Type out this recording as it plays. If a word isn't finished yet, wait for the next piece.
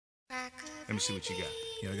Let me see what you got.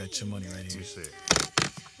 Yeah, I got your money right Let here. me see it.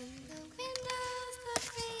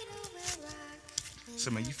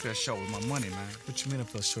 So, man, you fell short with my money, man. What you mean I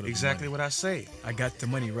fell short of Exactly the money? what I say. I got the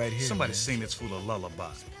money right here. Somebody man. sing this fool a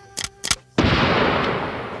lullaby.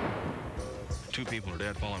 2 people are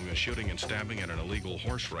dead following a shooting and stabbing at an illegal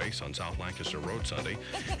horse race on South Lancaster Road Sunday,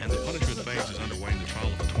 and the punishment phase is underway in the trial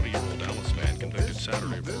of a 20-year-old Dallas man convicted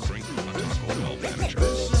Saturday of ordering a Taco Bell manager.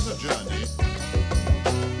 This is a journey.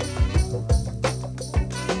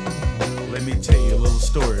 Let me tell you a little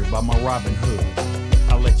story about my Robin Hood.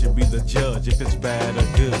 I'll let you be the judge if it's bad or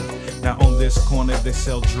good. Now on this corner they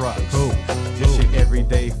sell drugs. Just your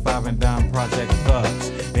everyday 5 and dime project thugs.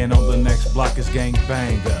 And on the next block is gang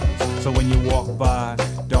bangers. So when you walk by,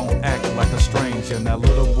 don't act like a stranger. Now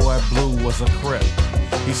little boy Blue was a crip.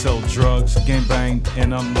 He sold drugs, gang banged,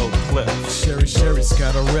 and unload clips. Sherry's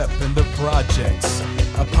got a rep in the projects.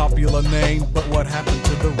 A popular name, but what happened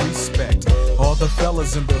to the respect? All the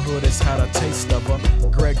fellas in the hood has had a taste of her.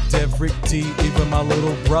 Greg, Dev, Rick D, even my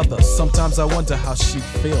little brother. Sometimes I wonder how she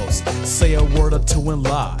feels. Say a word or two and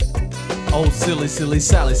lie. Oh, silly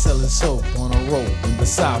Sally selling soap on a road in the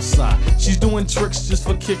south side. She's doing tricks just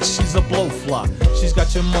for kicks, she's a blowfly. She's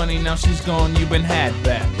got your money, now she's gone, you been had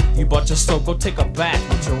back. You bought your soap, go take a bath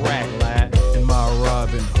with your rag, lad. In my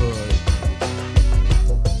Robin Hood.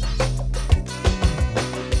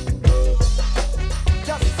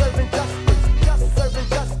 Just serving justice, just serving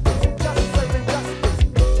justice, just serving justice.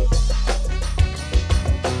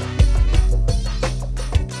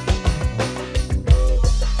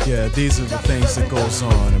 Yeah, these are the things that goes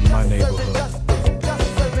on in my neighborhood.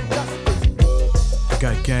 I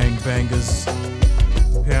got gang bangers,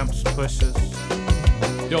 pimps, pushers,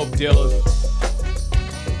 dope dealers.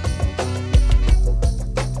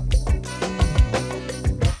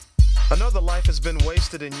 Another life has been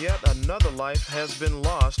wasted and yet another life has been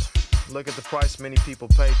lost. Look at the price many people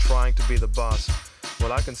pay trying to be the boss.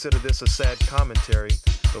 Well, I consider this a sad commentary,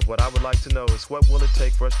 but what I would like to know is what will it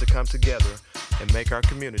take for us to come together and make our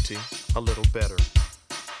community a little better.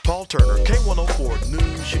 Paul Turner, K104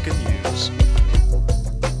 News You Can Use.